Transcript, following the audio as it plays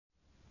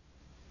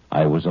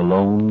I was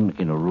alone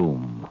in a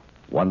room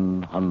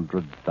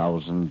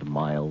 100,000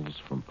 miles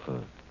from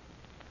Earth.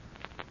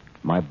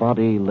 My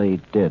body lay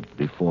dead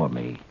before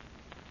me,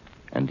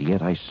 and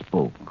yet I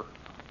spoke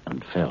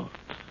and felt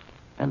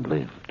and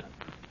lived.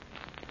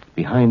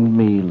 Behind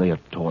me lay a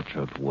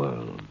tortured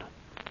world.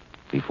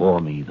 Before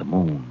me, the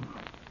moon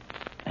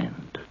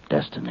and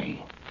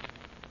destiny.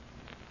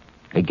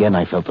 Again,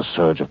 I felt the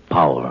surge of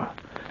power,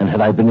 and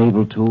had I been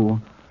able to,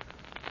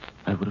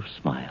 I would have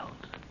smiled.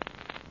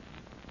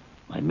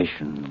 My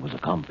mission was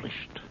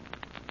accomplished.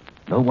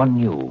 No one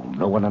knew,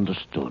 no one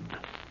understood.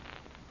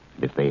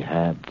 If they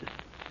had,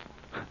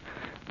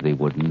 they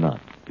would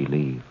not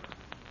believe.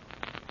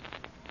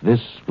 This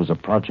was a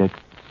project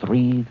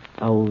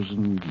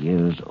 3,000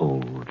 years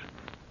old,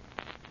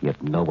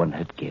 yet no one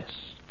had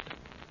guessed.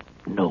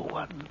 No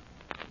one.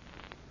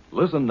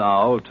 Listen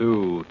now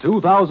to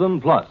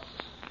 2000 Plus.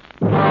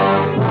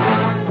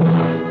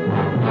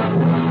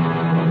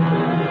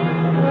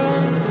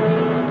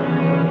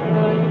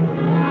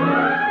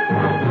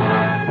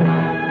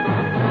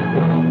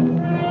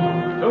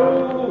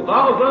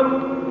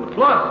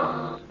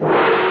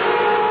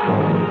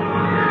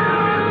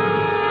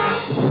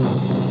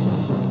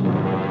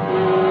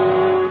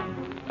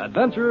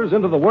 Adventures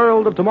into the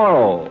world of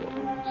tomorrow.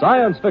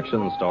 Science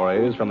fiction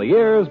stories from the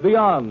years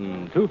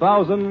beyond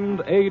 2000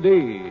 AD.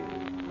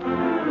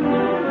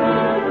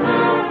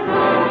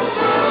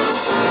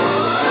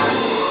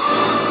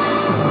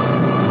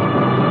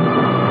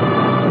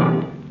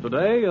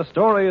 Today, a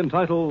story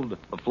entitled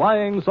The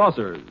Flying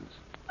Saucers.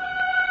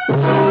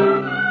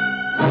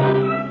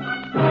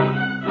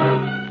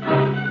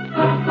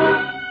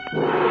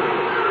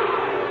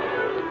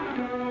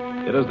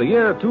 It is the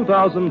year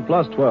 2000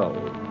 plus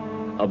 12.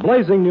 A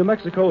blazing New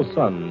Mexico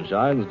sun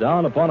shines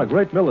down upon a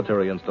great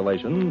military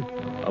installation,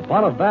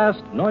 upon a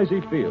vast, noisy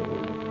field,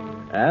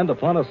 and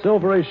upon a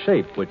silvery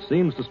shape which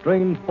seems to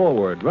strain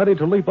forward, ready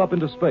to leap up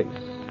into space.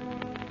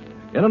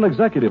 In an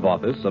executive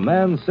office, a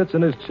man sits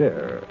in his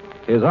chair,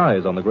 his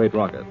eyes on the great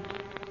rocket.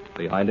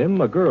 Behind him,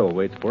 a girl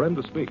waits for him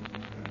to speak.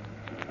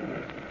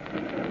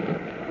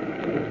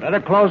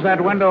 Better close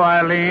that window,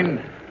 Eileen.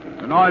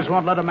 The noise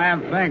won't let a man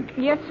think.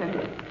 Yes,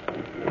 sir.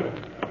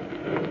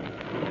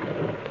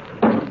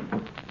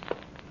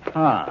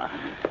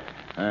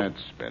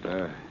 That's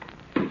better.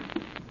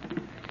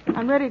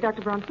 I'm ready,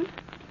 Dr. Bronson.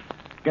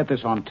 Get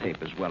this on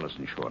tape as well as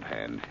in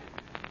shorthand.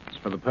 It's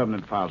for the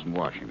permanent files in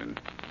Washington.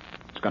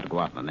 It's got to go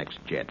out in the next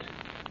jet.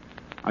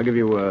 I'll give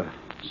you a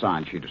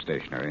signed sheet of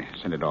stationery.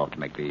 Send it off to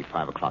make the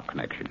 5 o'clock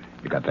connection.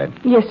 You got that?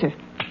 Yes, sir.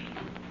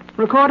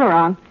 Recorder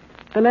on.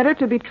 The letter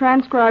to be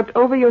transcribed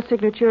over your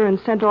signature and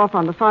sent off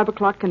on the 5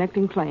 o'clock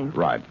connecting plane.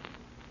 Right.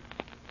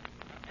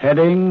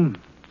 Heading,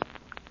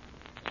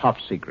 top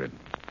secret.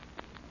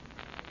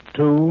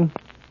 2,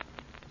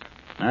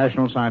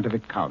 National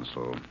Scientific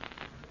Council.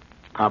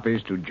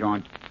 Copies to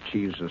Joint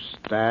Chiefs of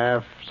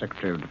Staff,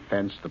 Secretary of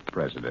Defense, the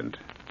President.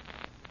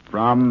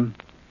 From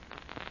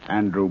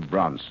Andrew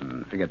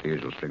Bronson. Forget the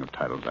usual string of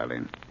titles,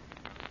 Eileen.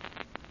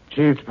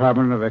 Chief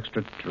Department of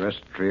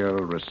Extraterrestrial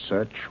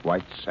Research,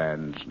 White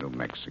Sands, New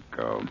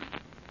Mexico.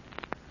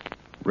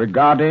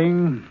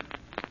 Regarding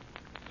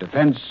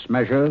defense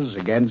measures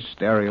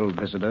against aerial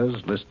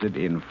visitors listed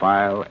in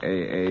file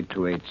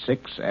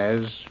AA-286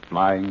 as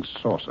flying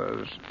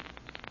saucers.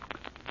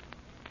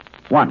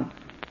 1.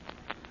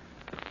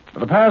 For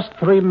the past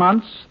 3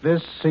 months,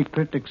 this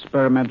secret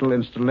experimental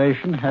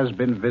installation has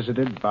been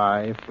visited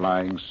by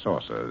flying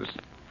saucers.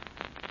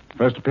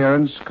 First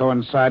appearance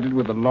coincided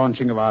with the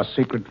launching of our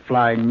secret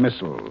flying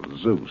missile,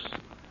 Zeus.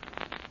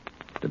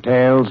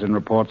 Details in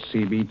report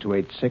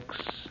CB-286,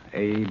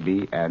 A,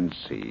 B, and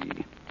C.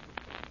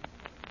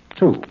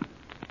 2.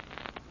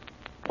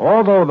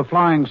 Although the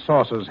flying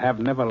saucers have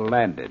never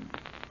landed,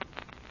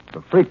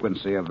 the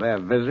frequency of their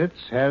visits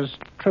has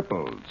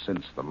tripled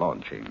since the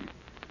launching.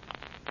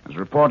 As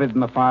reported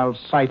in the files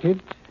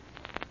cited,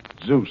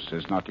 Zeus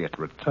has not yet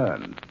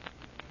returned.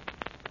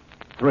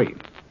 3.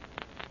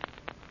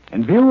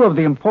 In view of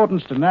the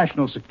importance to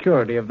national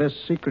security of this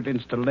secret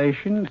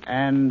installation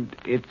and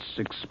its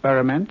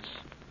experiments,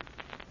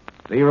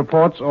 the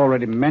reports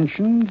already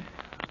mentioned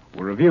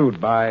were reviewed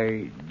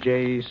by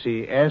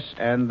JCS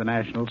and the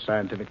National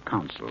Scientific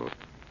Council.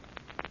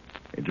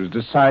 It was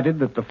decided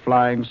that the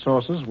flying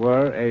saucers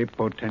were a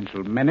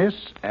potential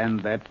menace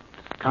and that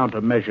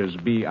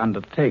countermeasures be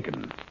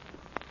undertaken.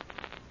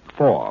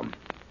 4.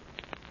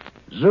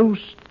 Zeus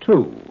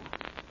 2,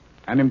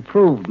 an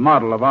improved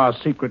model of our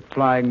secret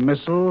flying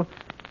missile,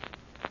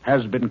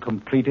 has been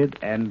completed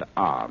and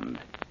armed.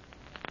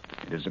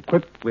 It is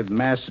equipped with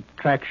mass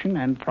attraction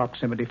and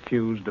proximity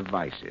fuse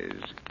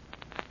devices.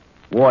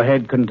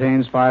 Warhead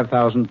contains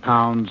 5,000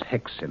 pounds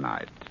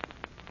hexenite.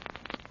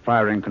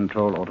 Firing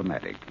control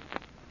automatic.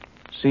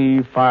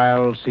 See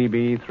file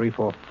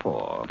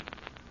CB-344.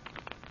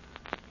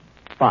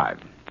 5.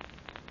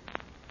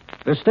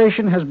 The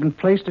station has been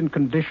placed in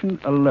condition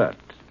alert.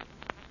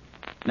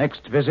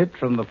 Next visit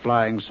from the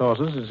flying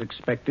saucers is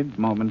expected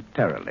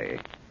momentarily.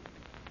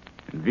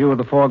 In view of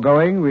the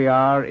foregoing, we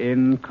are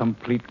in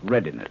complete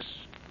readiness.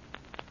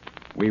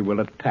 We will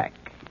attack.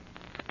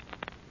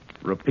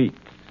 Repeat.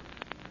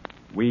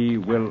 We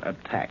will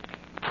attack.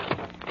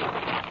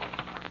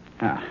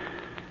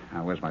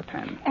 Where's my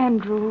pen?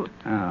 Andrew.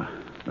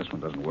 This one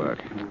doesn't work.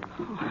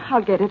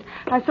 I'll get it.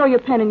 I saw your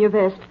pen in your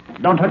vest.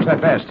 Don't touch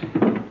that vest.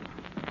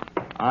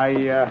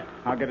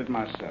 I'll get it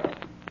myself.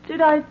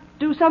 Did I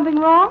do something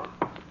wrong?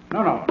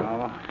 No.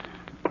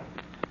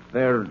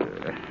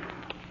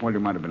 Well, you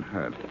might have been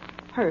hurt.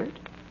 Hurt?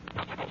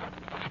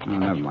 No,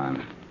 never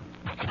mind.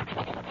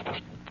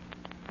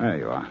 There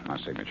you are, my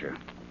signature.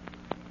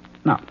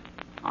 Now,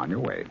 on your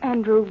way.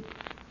 Andrew,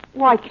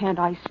 why can't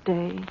I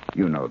stay?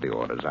 You know the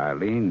orders,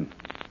 Eileen.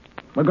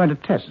 We're going to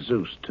test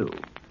Zeus, too.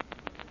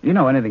 You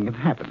know anything can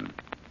happen.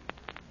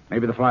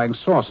 Maybe the flying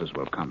saucers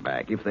will come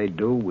back. If they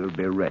do, we'll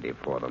be ready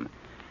for them.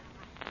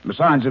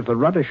 Besides, if the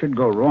rudder should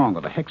go wrong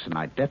or the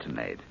hexanite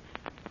detonate...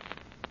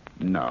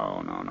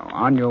 No.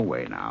 On your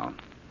way now.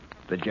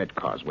 The jet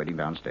car's waiting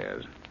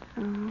downstairs.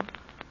 Oh,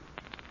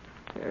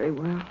 very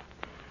well.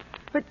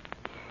 But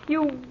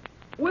you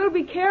will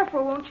be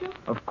careful, won't you?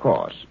 Of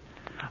course.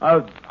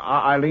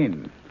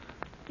 Eileen.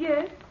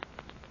 Yes.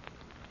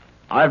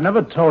 I've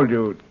never told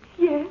you...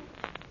 Yes.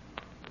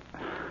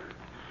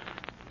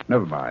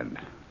 Never mind.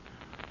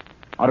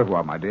 Au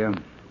revoir, my dear.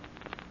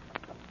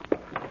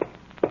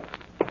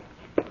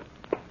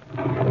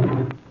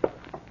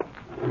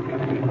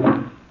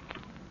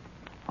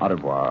 Au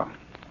revoir,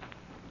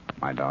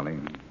 my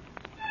darling.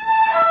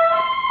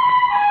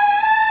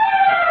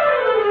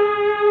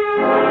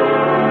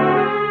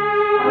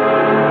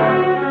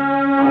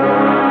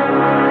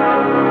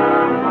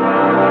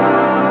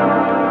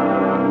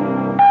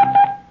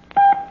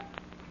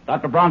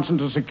 Dr. Bronson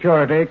to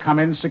security. Come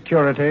in,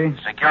 security.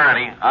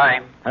 Security, aye.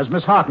 Has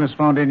Miss Harkness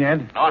phoned in yet?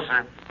 No,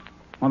 sir.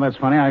 Well, that's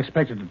funny. I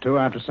expected her to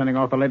after sending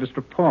off the latest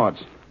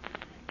reports.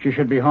 She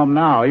should be home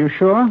now. Are you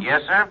sure?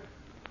 Yes, sir.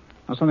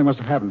 Well, something must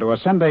have happened to her.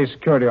 Send a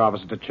security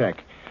officer to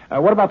check.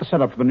 What about the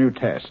setup for the new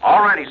test?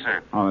 All ready,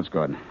 sir. Oh, that's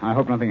good. I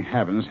hope nothing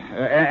happens.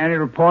 Any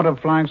report of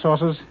flying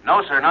saucers?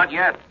 No, sir, not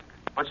yet.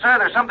 But, sir,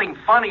 there's something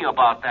funny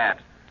about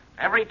that.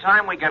 Every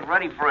time we get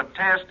ready for a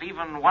test,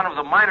 even one of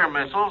the minor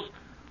missiles,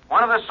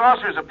 one of the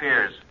saucers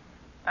appears.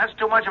 That's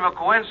too much of a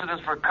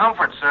coincidence for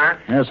comfort, sir.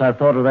 Yes, I've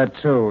thought of that,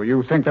 too.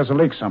 You think there's a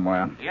leak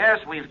somewhere?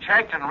 Yes, we've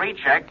checked and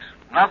rechecked.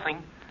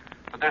 Nothing.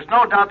 But there's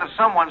no doubt that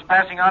someone's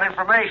passing out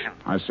information.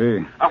 I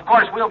see. Of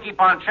course, we'll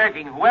keep on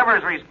checking. Whoever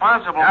is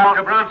responsible...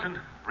 Dr. Bronson.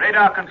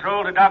 Radar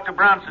control to Dr.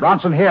 Bronson.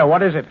 Bronson here.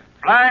 What is it?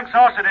 Flying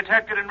saucer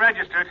detected and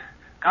registered.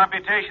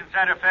 Computation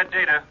center fed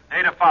data.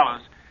 Data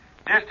follows.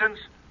 Distance,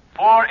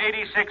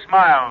 486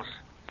 miles.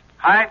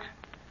 Height,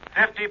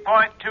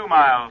 50.2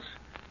 miles.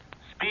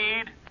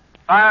 Speed,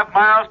 5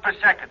 miles per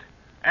second.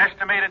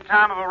 Estimated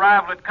time of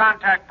arrival at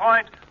contact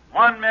point,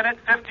 1 minute,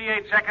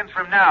 58 seconds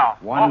from now.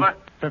 Over.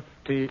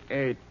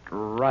 1:58.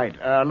 Right.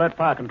 Let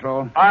fire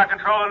control. Fire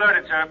control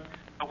alerted, sir.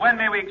 When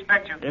may we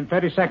expect you? In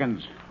 30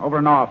 seconds. Over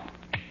and off.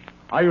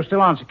 Are you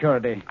still on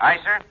security? Aye,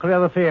 sir.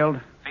 Clear the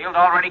field. Field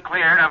already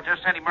cleared. I've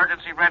just sent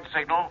emergency red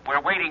signal. We're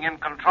waiting in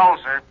control,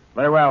 sir.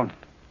 Very well.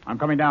 I'm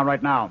coming down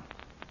right now.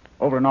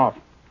 Over and off.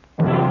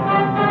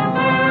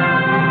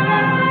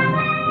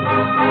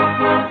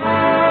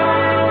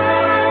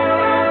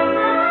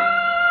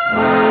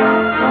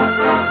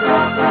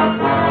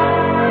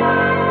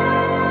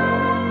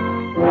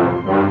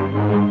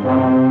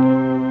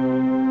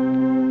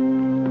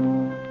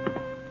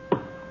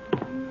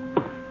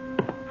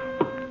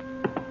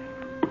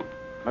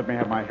 Let me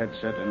have my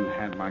headset and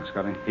hand mic,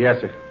 Scotty.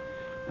 Yes, sir.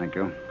 Thank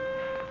you.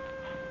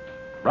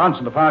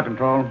 Bronson to fire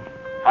control.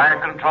 Fire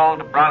control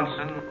to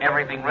Bronson.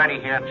 Everything ready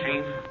here,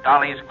 Chief.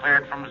 Dolly's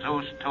cleared from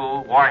Zeus 2.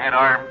 Warhead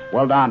armed.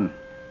 Well done.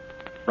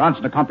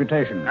 Bronson to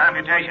computation.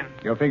 Computation.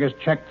 Your figures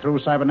checked through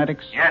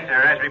cybernetics? Yes,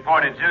 sir. As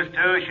reported, Zeus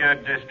 2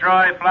 should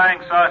destroy flying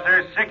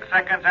saucers 6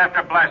 seconds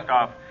after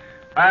blastoff.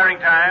 Firing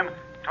time,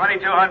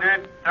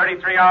 2200,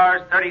 33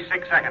 hours,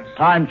 36 seconds.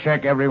 Time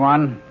check,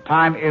 everyone.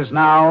 Time is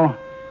now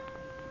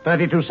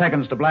 32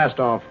 seconds to blast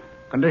off.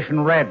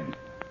 Condition red.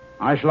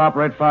 I shall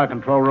operate fire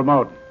control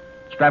remote.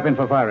 Strap in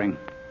for firing.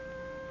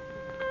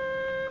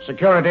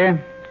 Security.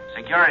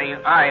 Security,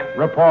 aye.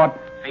 Report.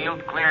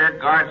 Field cleared,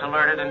 guards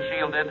alerted and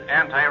shielded,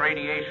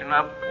 anti-radiation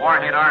up,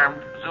 warhead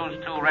armed,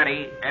 Zeus 2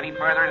 ready. Any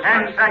further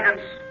 10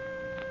 seconds.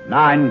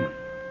 9,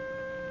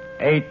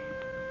 8,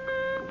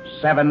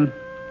 7,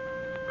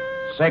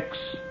 6,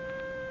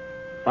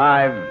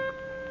 5,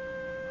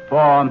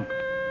 4,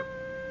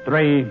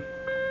 3,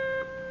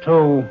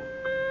 2,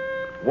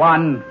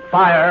 1,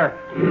 fire.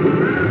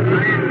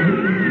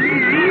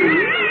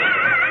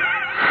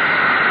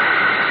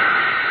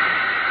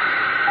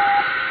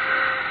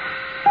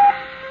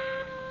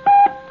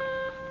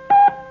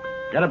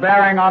 Get a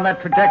bearing on that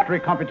trajectory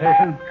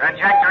computation.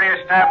 Trajectory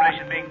established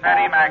and being fed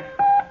EMAC.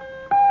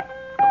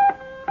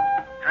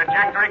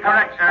 Trajectory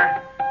correct,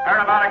 sir.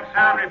 Parabolic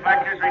sound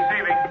reflectors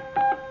receiving.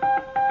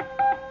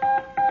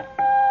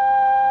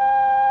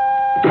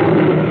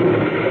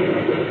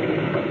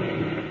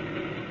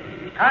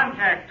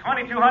 Contact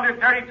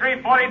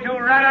 2233-42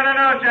 right on the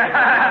nose.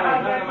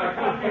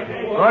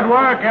 Good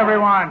work,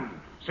 everyone.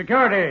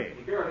 Security.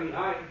 Security,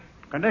 hi.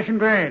 Condition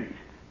green.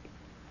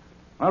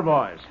 Well,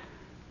 boys,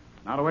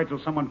 now to wait till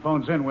someone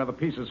phones in where the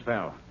pieces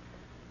fell.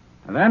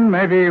 And then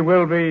maybe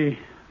we'll be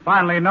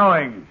finally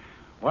knowing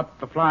what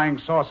the flying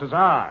saucers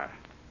are.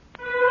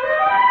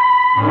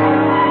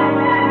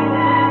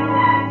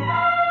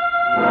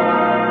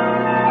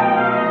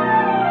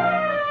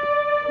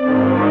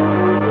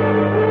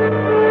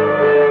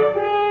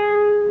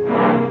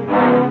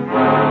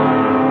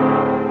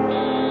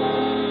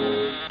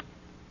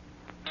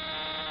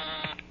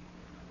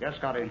 Yes,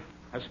 Scotty.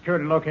 Has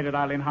security located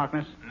Eileen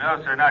Harkness?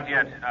 No, sir, not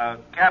yet.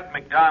 Captain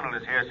McDonald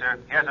is here, sir.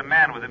 He has a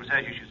man with him,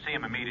 says you should see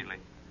him immediately.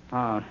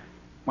 Well,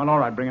 all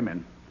right, bring him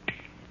in.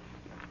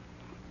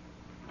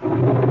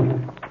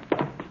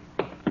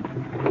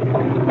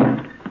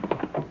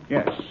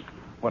 Yes.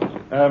 What is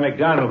it?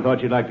 McDonald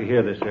thought you'd like to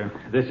hear this, sir.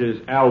 This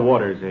is Al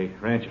Waters, a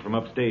rancher from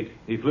upstate.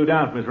 He flew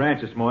down from his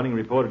ranch this morning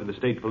and reported to the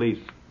state police.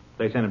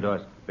 They sent him to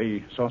us.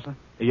 The saucer?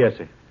 Yes,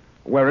 sir.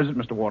 Where is it,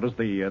 Mr. Waters?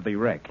 The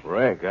wreck.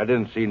 Wreck? I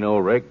didn't see no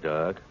wreck,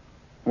 Doc.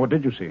 What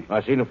did you see?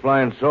 I seen a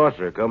flying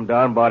saucer come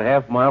down about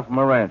half a mile from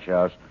my ranch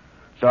house.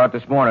 Saw it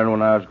this morning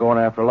when I was going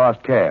after a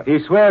lost calf. He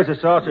swears the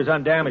saucer's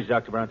undamaged,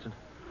 Dr. Bronson.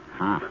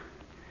 Huh.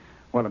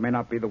 Well, it may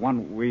not be the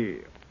one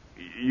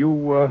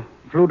You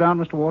flew down,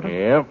 Mr. Waters?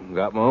 Yep,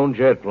 got my own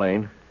jet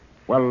plane.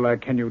 Well,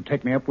 can you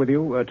take me up with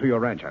you to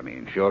your ranch, I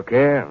mean? Sure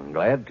can. I'm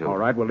glad to. All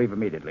right, we'll leave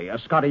immediately.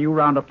 Scotty, you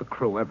round up the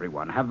crew,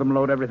 everyone. Have them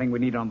load everything we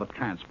need on the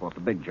transport,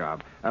 the big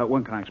job.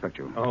 When can I expect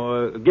you?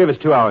 Oh, give us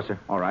 2 hours, sir.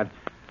 All right.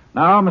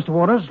 Now, Mr.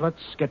 Waters,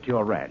 let's get to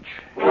your ranch.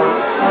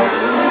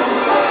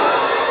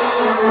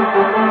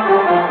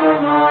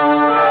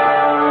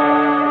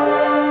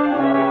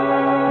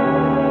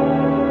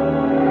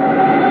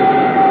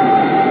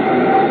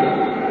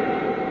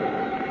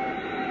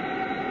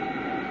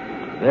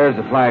 There's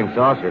the flying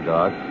saucer,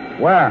 Doc.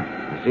 Where?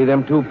 You see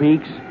them two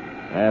peaks?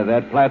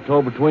 That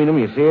plateau between them,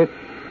 you see it?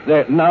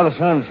 There, now the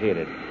sun's hit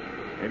it.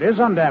 It is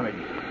undamaged.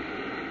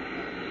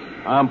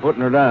 I'm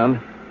putting her down.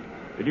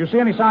 Did you see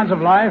any signs of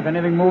life?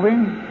 Anything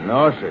moving?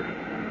 No, sir.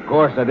 Of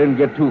course, I didn't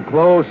get too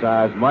close.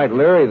 I was might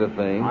leery the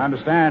thing. I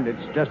understand.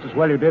 It's just as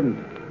well you didn't.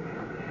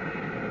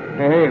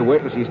 Hey,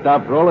 wait till she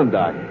stops rolling,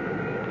 Doc.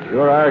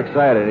 Sure are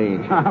excited,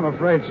 ain't you? I'm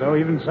afraid so.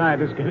 Even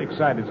scientists get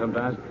excited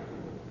sometimes.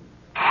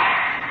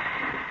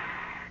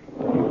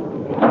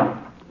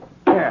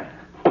 There.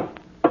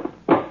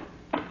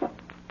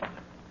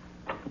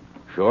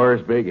 Sure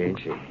is big, ain't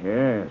she?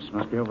 Yes,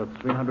 must be over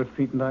 300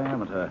 feet in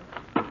diameter.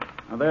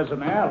 Now, there's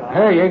an airlock.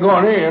 Hey, you ain't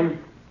going in.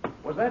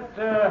 Was that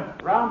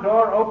round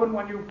door open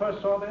when you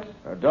first saw this?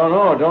 I don't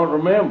know. I don't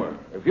remember.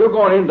 If you're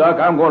going in, Doc,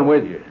 I'm going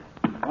with you.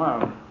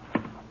 Well,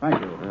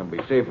 thank you. It'll be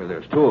safer.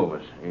 There's two of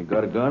us. You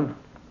got a gun?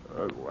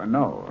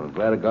 No. I'm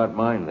glad I got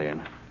mine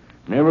then.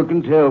 Never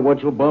can tell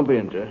what you'll bump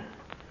into.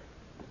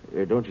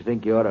 Don't you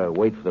think you ought to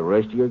wait for the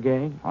rest of your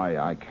gang?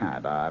 I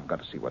can't. I've got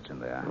to see what's in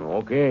there.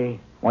 Okay.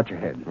 Watch your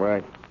head.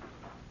 Right.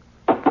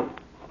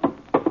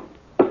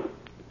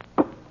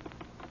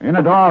 The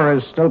inner door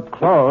is still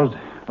closed.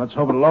 Let's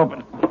hope it'll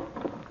open.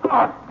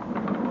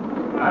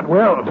 That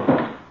will.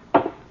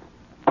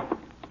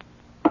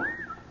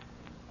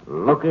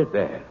 Look at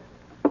that.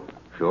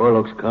 Sure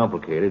looks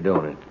complicated,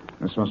 don't it?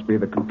 This must be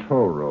the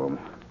control room.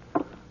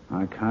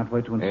 I can't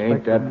wait to inspect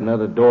Ain't that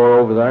another door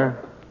over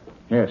there?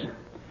 Yes.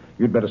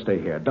 You'd better stay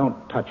here.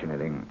 Don't touch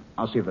anything.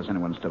 I'll see if there's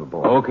anyone still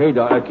aboard. Okay,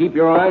 Doc. Keep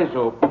your eyes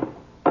open.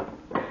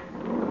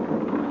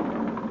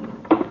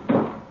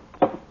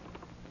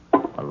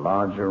 A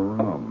larger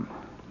room.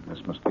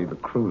 This must be the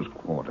crew's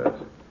quarters.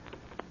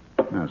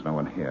 There's no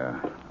one here.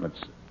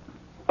 Let's...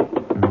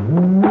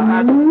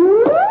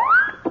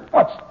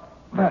 What's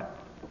that?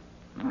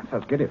 I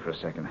felt giddy for a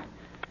second.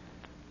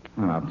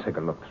 Well, I'll take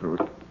a look through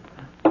it.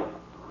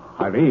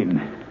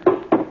 Eileen.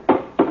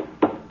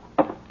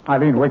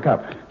 Eileen, wake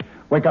up.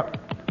 Wake up.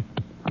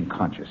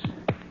 Unconscious.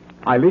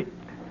 Eileen.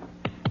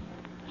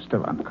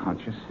 Still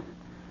unconscious.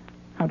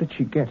 How did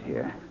she get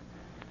here?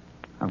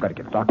 I've got to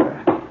get a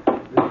doctor.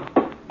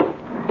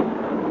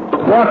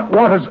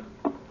 Waters.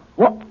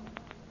 What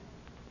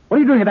are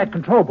you doing at that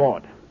control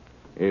board?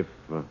 If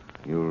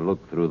you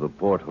look through the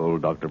porthole,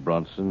 Dr.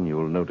 Bronson,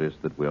 you'll notice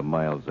that we're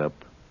miles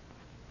up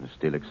and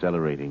still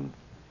accelerating.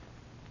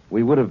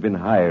 We would have been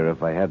higher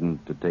if I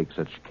hadn't to take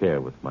such care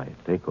with my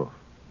takeoff.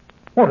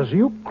 Waters, are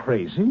you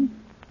crazy?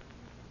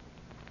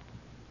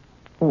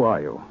 Who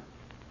are you?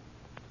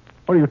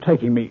 What are you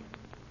taking me?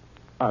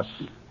 Us?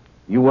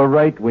 You were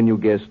right when you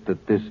guessed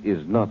that this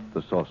is not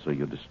the saucer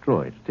you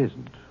destroyed. It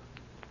isn't.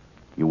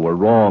 You were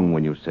wrong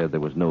when you said there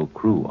was no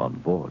crew on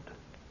board.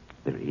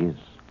 There is.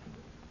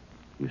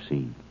 You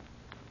see,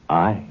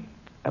 I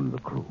am the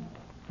crew.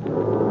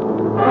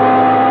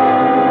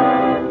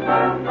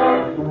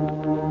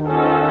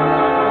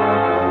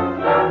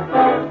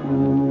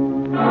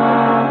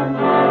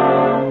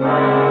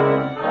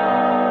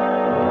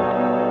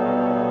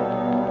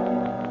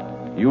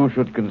 You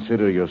should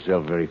consider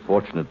yourself very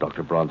fortunate,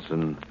 Dr.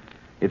 Bronson.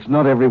 It's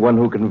not everyone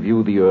who can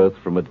view the Earth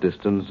from a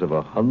distance of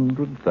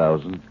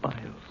 100,000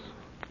 miles.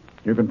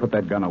 You can put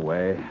that gun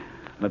away.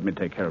 Let me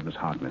take care of Miss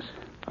Harkness.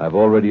 I've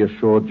already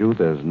assured you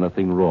there's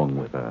nothing wrong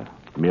with her.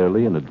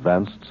 Merely an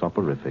advanced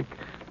soporific.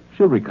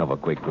 She'll recover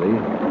quickly.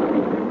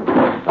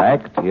 In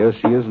fact, here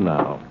she is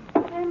now.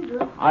 Andrew,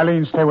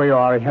 Eileen, stay where you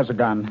are. He has a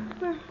gun.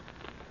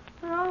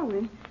 where are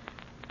we?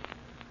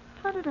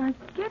 How did I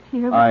get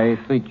here? I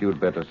think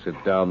you'd better sit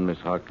down, Miss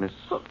Harkness.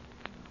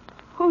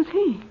 Who's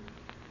he?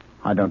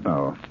 I don't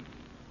know.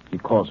 He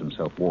calls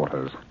himself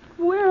Waters.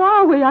 Where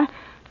are we? I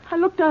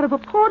looked out of a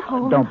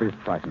porthole. Don't be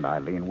frightened,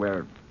 Eileen.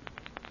 We're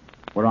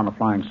on a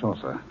flying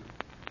saucer.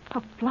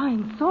 A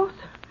flying saucer?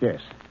 Yes.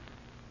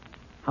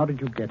 How did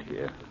you get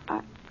here?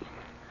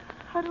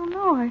 I don't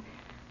know.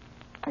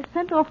 I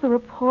sent off the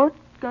report,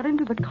 got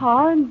into the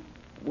car, and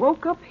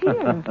woke up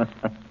here.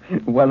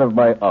 One of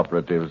my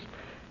operatives.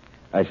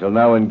 I shall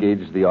now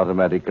engage the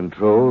automatic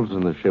controls,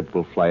 and the ship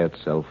will fly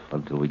itself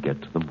until we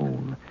get to the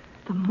moon.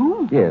 The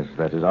moon? Yes,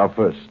 that is our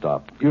first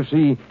stop. You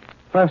see,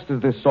 fast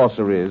as this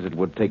saucer is, it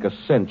would take us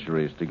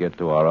centuries to get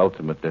to our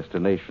ultimate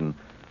destination.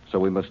 So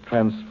we must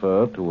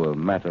transfer to a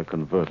matter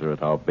converter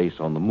at our base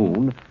on the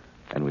moon,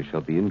 and we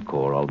shall be in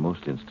core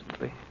almost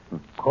instantly.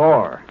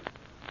 Core?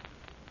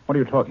 What are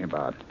you talking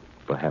about?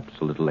 Perhaps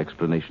a little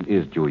explanation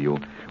is due you.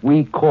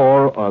 We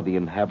core are the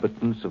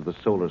inhabitants of the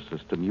solar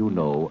system you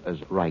know as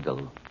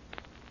Rigel.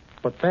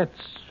 But that's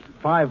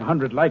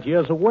 500 light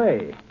years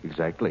away.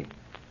 Exactly.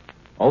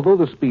 Although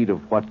the speed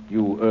of what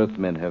you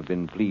Earthmen have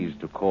been pleased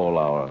to call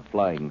our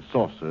flying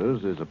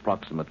saucers is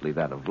approximately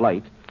that of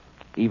light,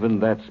 even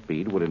that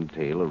speed would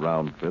entail a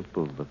round trip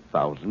of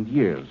 1,000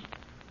 years.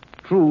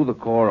 True, the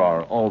core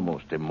are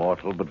almost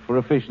immortal, but for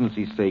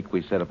efficiency's sake,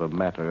 we set up a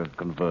matter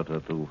converter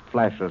to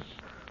flash us,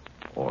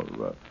 or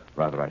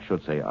rather, I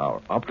should say,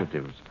 our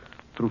operatives,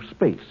 through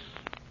space,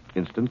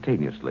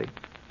 instantaneously.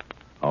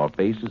 Our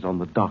base is on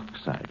the dark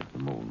side of the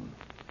moon.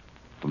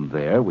 From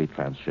there, we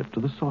transship to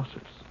the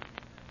saucers.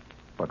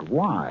 But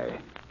why?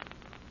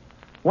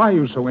 Why are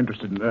you so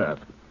interested in Earth?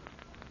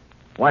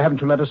 Why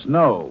haven't you let us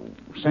know?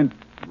 Sent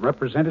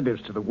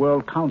representatives to the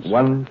World Council?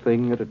 One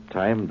thing at a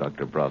time,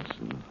 Dr.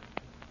 Brodson.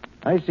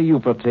 I see you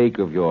partake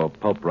of your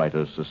pulp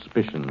writer's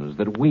suspicions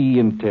that we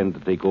intend to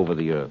take over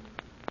the Earth.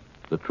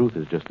 The truth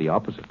is just the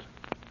opposite.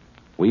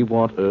 We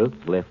want Earth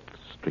left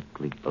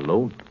strictly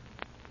alone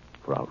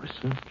for our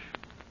research.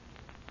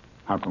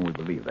 How can we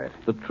believe that?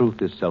 The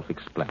truth is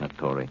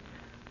self-explanatory.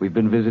 We've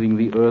been visiting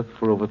the Earth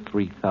for over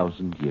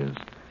 3,000 years.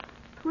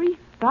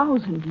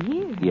 3,000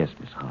 years? Yes,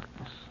 Miss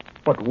Harkness.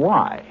 But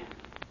why?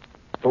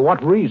 For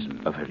what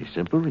reason? A very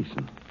simple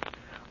reason.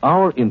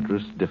 Our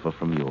interests differ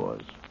from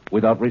yours.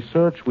 Without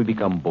research, we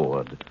become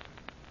bored.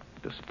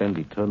 To spend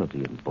eternity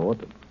in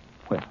boredom,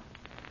 well,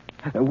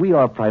 we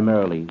are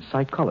primarily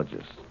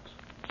psychologists,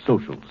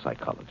 social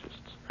psychologists,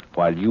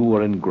 while you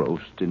are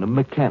engrossed in a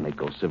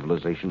mechanical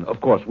civilization.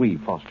 Of course, we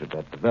fostered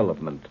that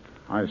development.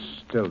 I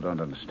still don't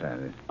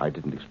understand it. I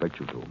didn't expect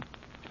you to.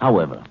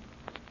 However,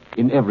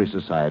 in every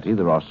society,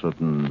 there are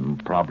certain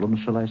problems,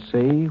 shall I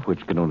say,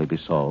 which can only be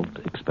solved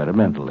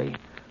experimentally.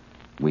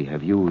 We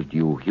have used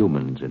you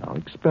humans in our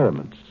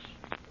experiments.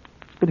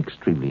 It's been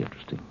extremely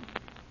interesting.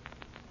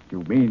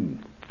 You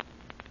mean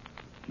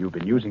you've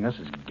been using us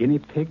as guinea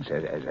pigs,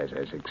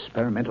 as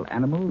experimental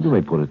animals? You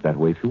may put it that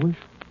way if you wish.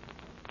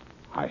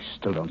 I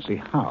still don't see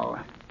how.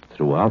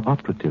 Through our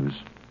operatives.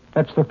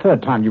 That's the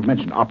third time you've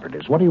mentioned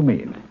operatives. What do you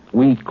mean?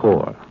 We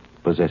core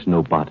possess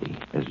no body,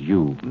 as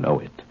you know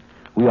it.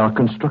 We are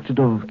constructed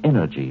of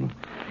energy.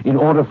 In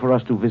order for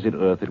us to visit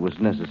Earth, it was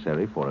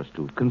necessary for us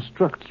to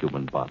construct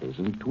human bodies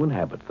and to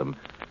inhabit them.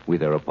 We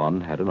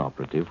thereupon had an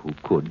operative who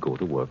could go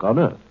to work on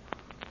Earth.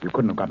 You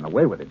couldn't have gotten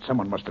away with it.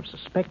 Someone must have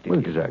suspected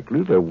Well, you.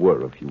 exactly. There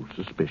were a few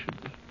suspicions.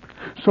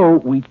 So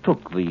we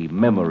took the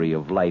memory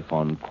of life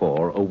on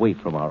core away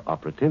from our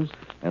operatives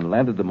and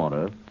landed them on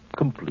Earth,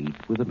 complete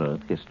with an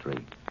Earth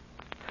history.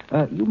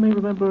 You may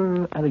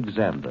remember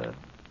Alexander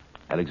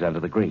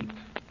the Great.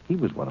 He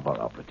was one of our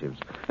operatives.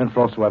 And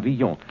Francois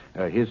Villon.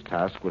 His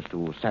task was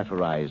to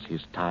satirize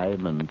his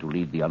time and to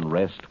lead the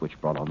unrest which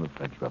brought on the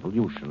French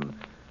Revolution.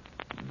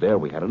 There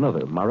we had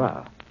another,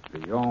 Marat.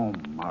 Villon,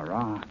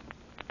 Marat.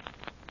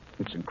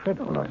 It's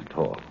incredible. Not at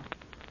all.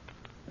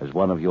 As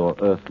one of your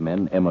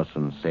Earthmen,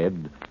 Emerson,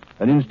 said,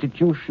 an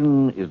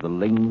institution is the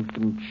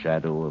lengthened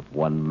shadow of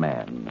one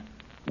man.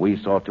 We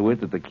saw to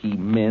it that the key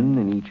men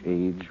in each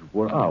age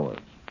were ours,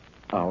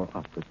 our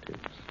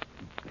operatives.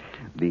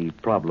 The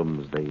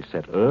problems they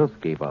set Earth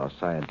gave our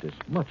scientists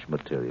much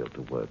material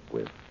to work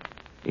with.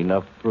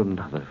 Enough for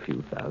another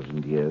few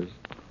thousand years.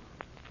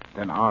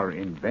 Then our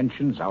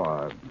inventions,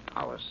 our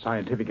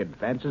scientific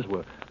advances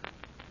were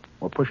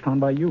pushed on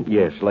by you.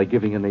 Yes, like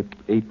giving an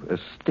ape a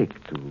stick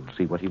to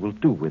see what he will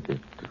do with it.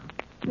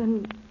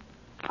 Then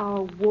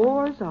our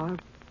wars, our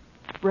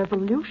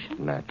revolutions?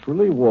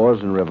 Naturally,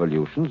 wars and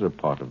revolutions are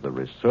part of the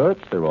research.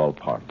 They're all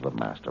part of the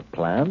master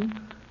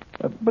plan.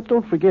 But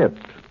don't forget,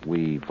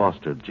 we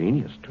fostered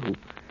genius, too.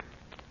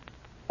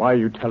 Why are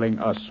you telling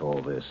us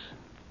all this?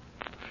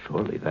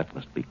 Surely that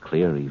must be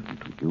clear even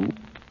to you.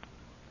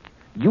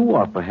 You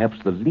are perhaps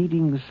the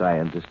leading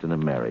scientist in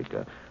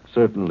America,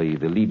 Certainly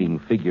the leading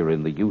figure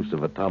in the use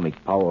of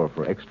atomic power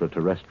for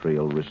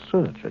extraterrestrial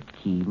research, a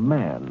key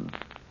man.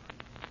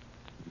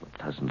 But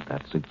doesn't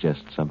that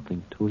suggest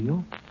something to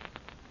you?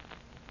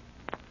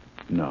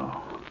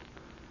 No.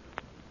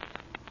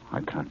 I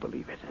can't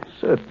believe it.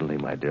 Certainly,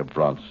 my dear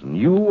Bronson.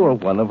 You are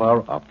one of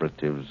our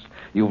operatives.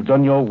 You've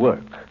done your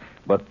work.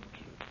 But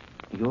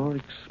your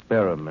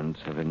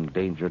experiments have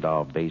endangered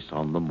our base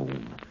on the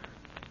moon.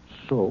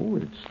 So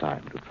it's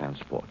time to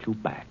transport you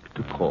back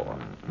to core.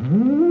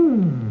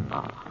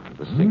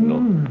 The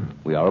signal.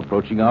 We are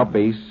approaching our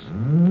base.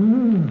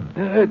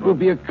 It will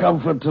be a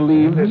comfort to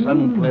leave this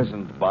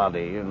unpleasant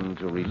body and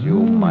to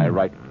resume my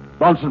right.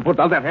 Bronson, put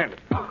down that hand.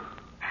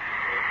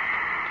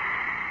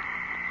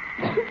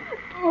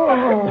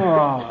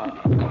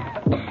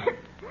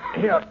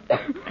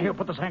 Here,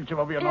 put this handkerchief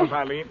over your nose,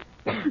 Eileen.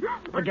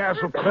 The gas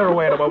will clear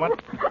away in a moment.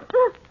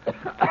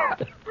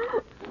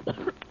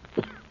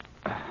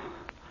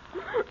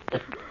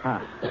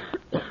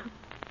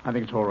 I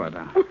think it's all right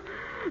now.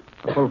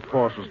 The full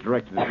force was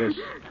directed at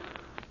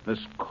this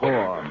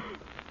core.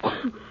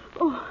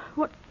 Oh,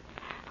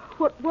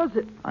 what was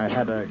it? I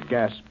had a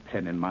gas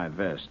pen in my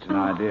vest, an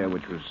idea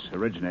which was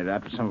originated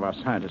after some of our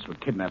scientists were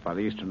kidnapped by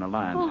the Eastern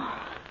Alliance.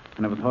 I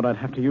never thought I'd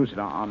have to use it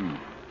on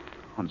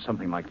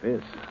something like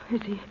this.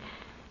 Is he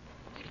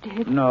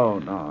dead? No,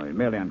 he's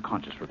merely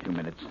unconscious for a few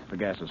minutes. The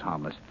gas is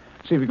harmless.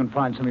 See if you can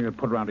find something to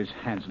put around his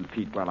hands and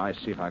feet while I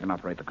see if I can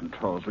operate the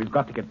controls. We've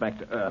got to get back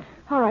to Earth.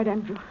 All right,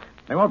 Andrew.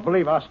 They won't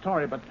believe our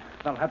story, but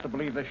they'll have to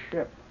believe the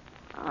ship.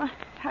 I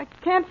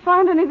can't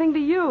find anything to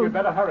use. You'd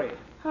better hurry.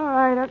 All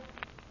right.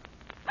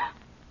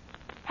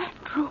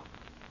 Andrew.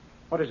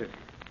 What is it?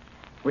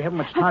 We haven't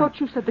much time. I thought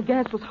you said the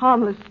gas was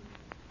harmless.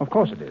 Of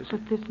course it is.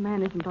 But this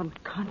man isn't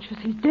unconscious.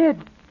 He's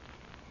dead.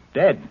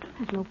 Dead?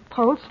 There's no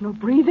pulse, no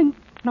breathing,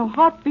 no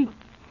heartbeat.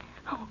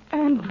 Oh,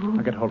 Andrew.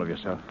 Now get hold of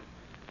yourself.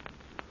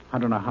 I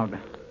don't know how to...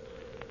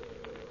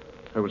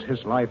 If it was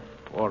his life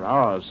or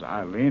ours,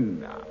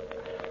 Eileen...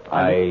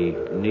 I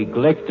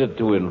neglected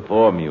to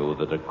inform you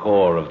that a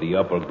core of the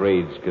upper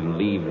grades can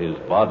leave his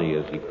body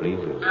as he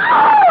pleases.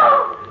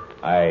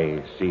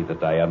 I see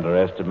that I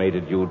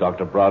underestimated you,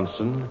 Dr.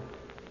 Bronson.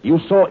 You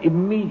saw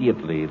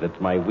immediately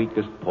that my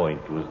weakest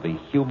point was the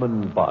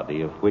human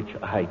body of which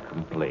I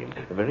complained.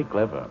 Very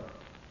clever.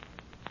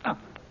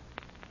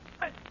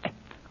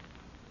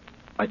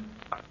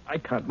 I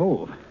can't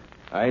move.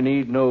 I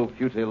need no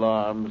futile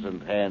arms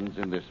and hands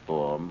in this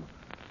form.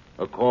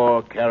 A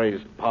core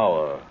carries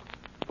power,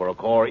 for a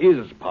core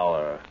is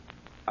power.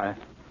 I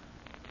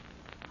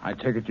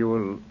take it you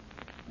will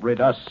rid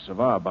us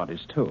of our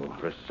bodies, too.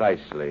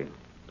 Precisely.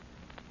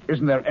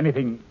 Isn't there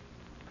anything...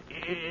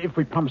 If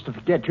we promise to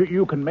forget,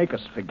 you can make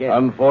us forget.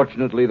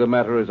 Unfortunately, the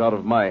matter is out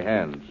of my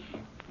hands.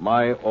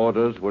 My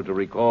orders were to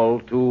recall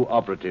 2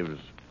 operatives.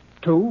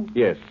 2?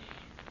 Yes.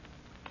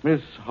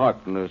 Miss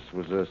Harkness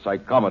was a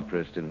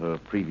psychometrist in her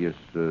previous,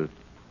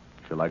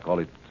 shall I call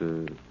it,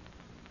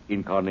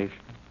 incarnation.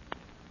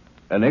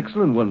 An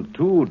excellent one,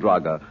 too,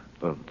 Draga,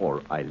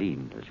 or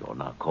Eileen, as you're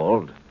now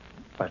called.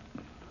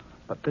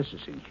 But this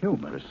is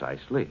inhuman.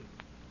 Precisely.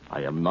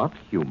 I am not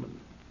human.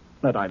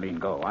 Let Eileen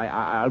go.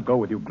 I'll go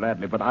with you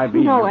gladly, but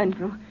Eileen... No,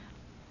 Andrew.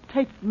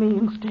 Take me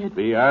instead.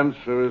 The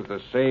answer is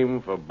the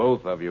same for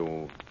both of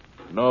you.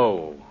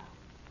 No.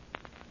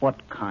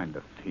 What kind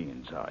of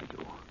fiends are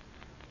you?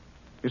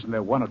 Isn't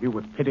there one of you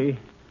with pity?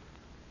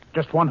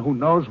 Just one who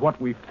knows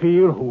what we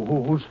feel,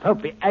 who's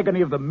felt the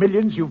agony of the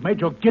millions you've made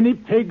your guinea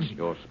pigs?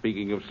 You're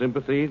speaking of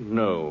sympathy?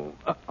 No.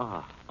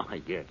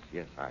 Yes,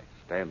 I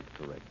stand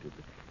corrected.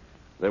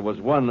 There was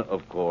one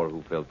of Core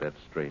who felt that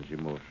strange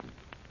emotion.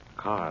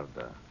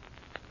 Carter.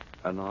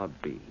 An odd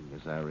being,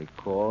 as I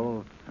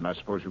recall. And I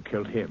suppose you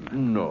killed him?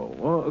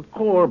 No. A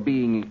core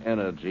being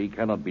energy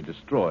cannot be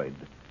destroyed.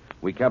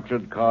 We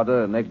captured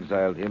Carter and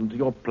exiled him to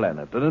your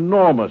planet. An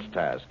enormous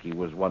task. He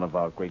was one of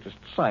our greatest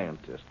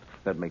scientists.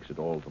 That makes it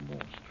all the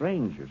more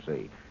strange, you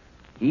see.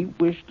 He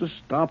wished to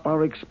stop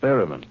our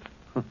experiment.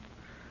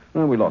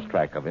 Well, we lost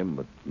track of him,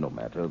 but no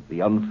matter.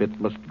 The unfit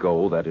must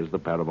go. That is the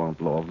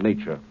paramount law of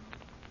nature.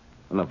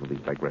 Enough of these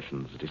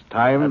digressions. It is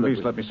time... At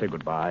least let me say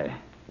goodbye.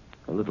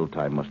 A little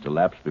time must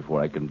elapse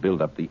before I can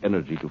build up the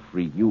energy to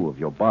free you of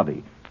your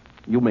body.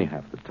 You may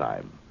have the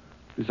time.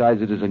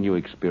 Besides, it is a new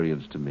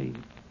experience to me.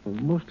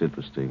 Most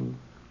interesting.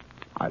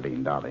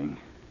 Eileen, darling,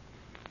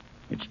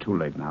 it's too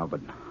late now, but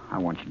I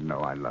want you to know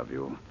I love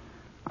you.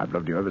 I've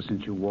loved you ever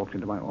since you walked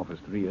into my office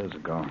 3 years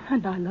ago.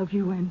 And I love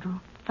you, Andrew.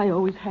 I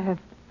always have.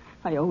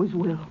 I always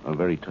will.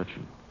 Very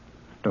touching.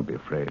 Don't be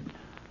afraid.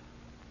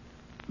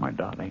 My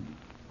darling.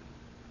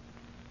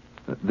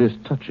 This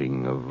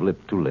touching of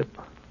lip to lip.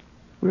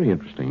 Very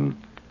interesting.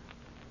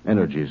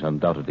 Energy is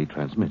undoubtedly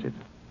transmitted.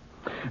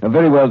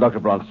 Very well, Dr.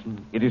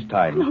 Bronson. It is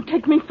time. No,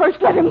 take me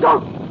first. Let him go.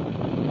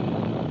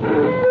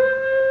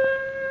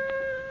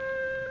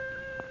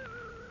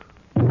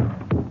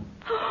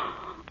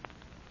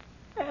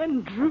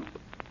 Andrew.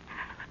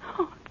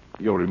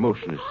 Your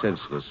emotion is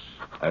senseless.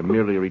 I'm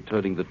merely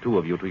returning the 2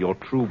 of you to your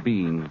true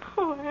being.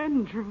 Oh,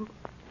 Andrew.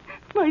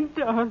 My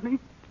darling.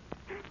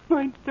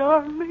 My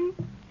darling.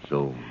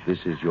 So, this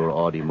is your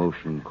odd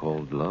emotion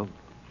called love?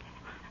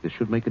 This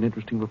should make an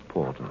interesting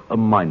report. A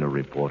minor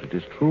report, it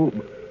is true.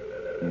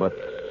 But...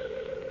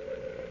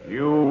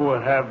 You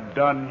have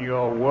done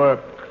your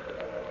work,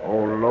 O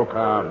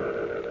Loka.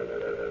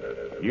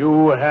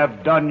 You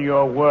have done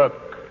your work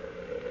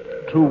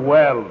too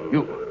well.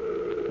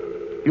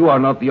 You are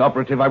not the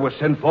operative I was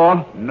sent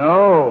for?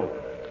 No.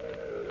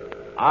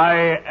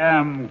 I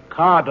am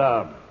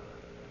Kada,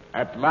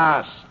 at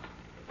last.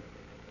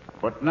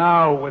 But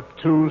now with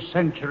 2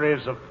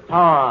 centuries of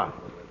power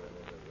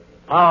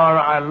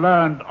I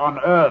learned on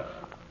Earth,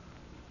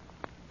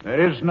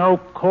 there is no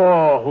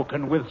core who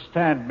can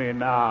withstand me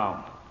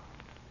now.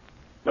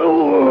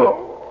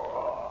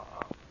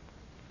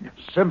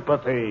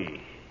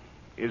 Sympathy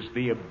is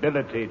the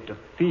ability to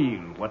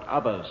feel what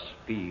others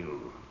feel.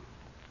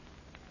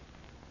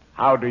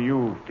 How do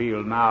you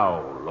feel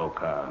now,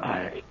 Loka?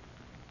 I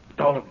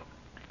don't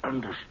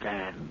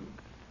understand.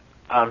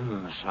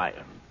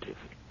 Unscientific.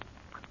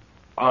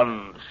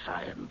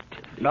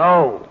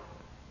 No.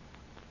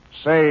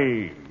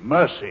 Say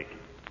mercy.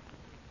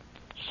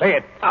 Say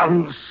it.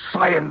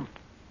 Unscientific.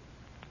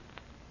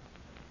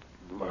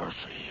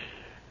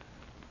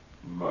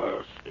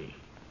 Mercy.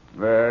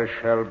 There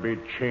shall be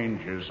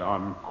changes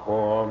on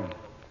Kor.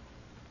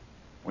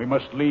 We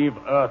must leave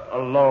Earth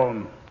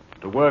alone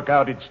to work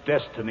out its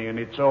destiny in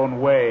its own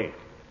way.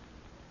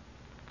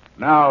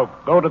 Now,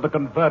 go to the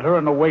converter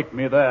and await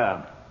me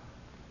there.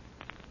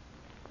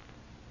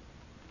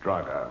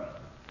 Draga.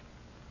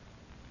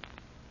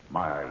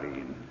 My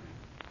Eileen.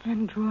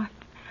 Andrew,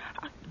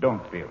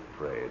 Don't be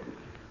afraid.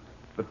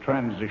 The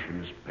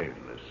transition is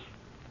painless.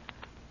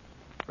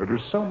 There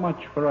is so much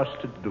for us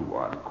to do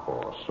on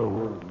Kor, so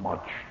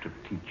much to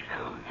teach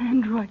them.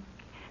 Andrew,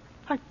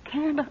 I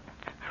can't.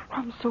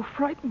 I'm so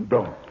frightened.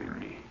 Don't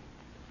be.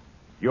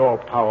 Your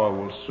power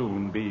will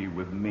soon be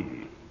with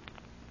me.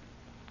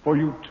 For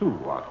you, too,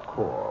 are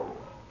Kor.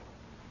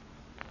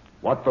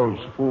 What those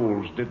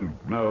fools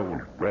didn't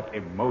know, that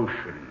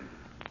emotion,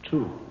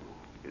 too,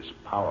 is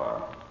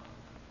power.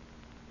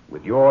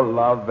 With your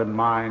love and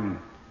mine,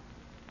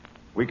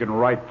 we can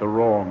right the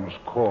wrongs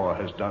Kor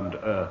has done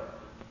to Earth.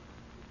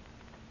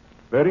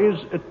 There is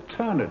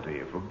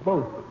eternity for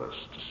both of us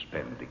to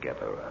spend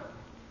together.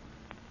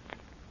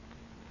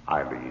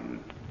 Eileen.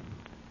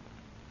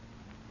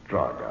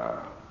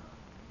 Draga.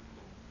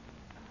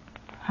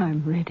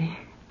 I'm ready.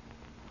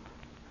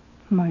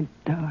 My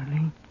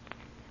darling.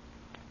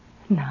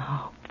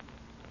 Now.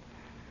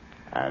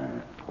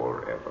 And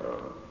forever.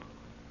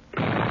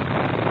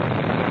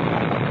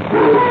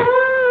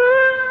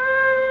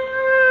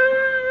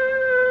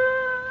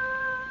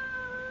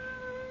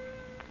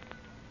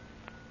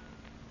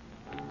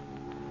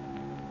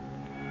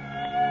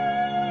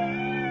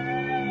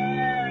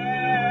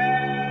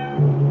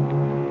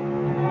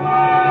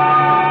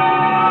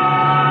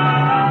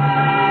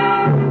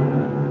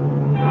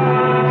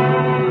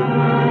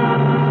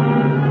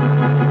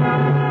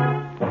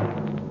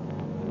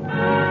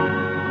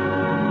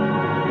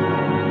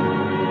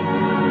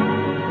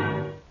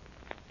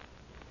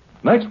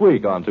 Next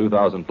week on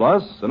 2000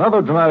 Plus,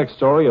 another dramatic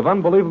story of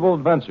unbelievable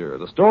adventure.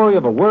 The story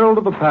of a world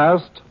of the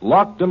past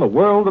locked in the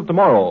world of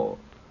tomorrow.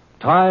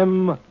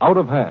 Time out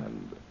of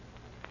hand.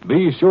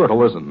 Be sure to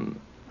listen.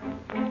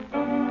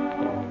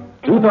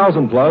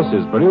 2000 Plus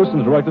is produced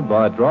and directed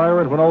by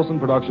Dryer Weenolsen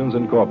Productions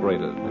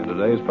Incorporated. In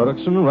today's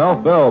production,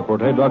 Ralph Bell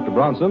portrayed Dr.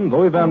 Bronson,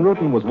 Louis Van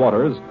Ruten was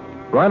Waters,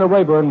 Bryna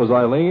Rayburn was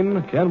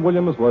Eileen, Ken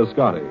Williams was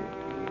Scotty.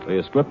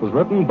 The script was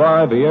written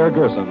by Pierre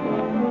Gerson.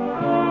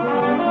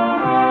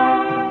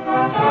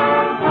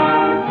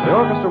 The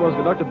orchestra was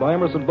conducted by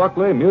Emerson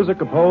Buckley, music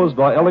composed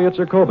by Elliot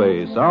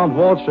Jacoby, sound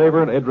Walt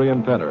Shaver and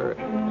Adrian Penner,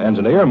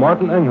 engineer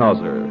Martin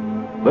Enghauser.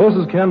 This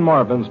is Ken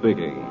Marvin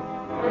speaking.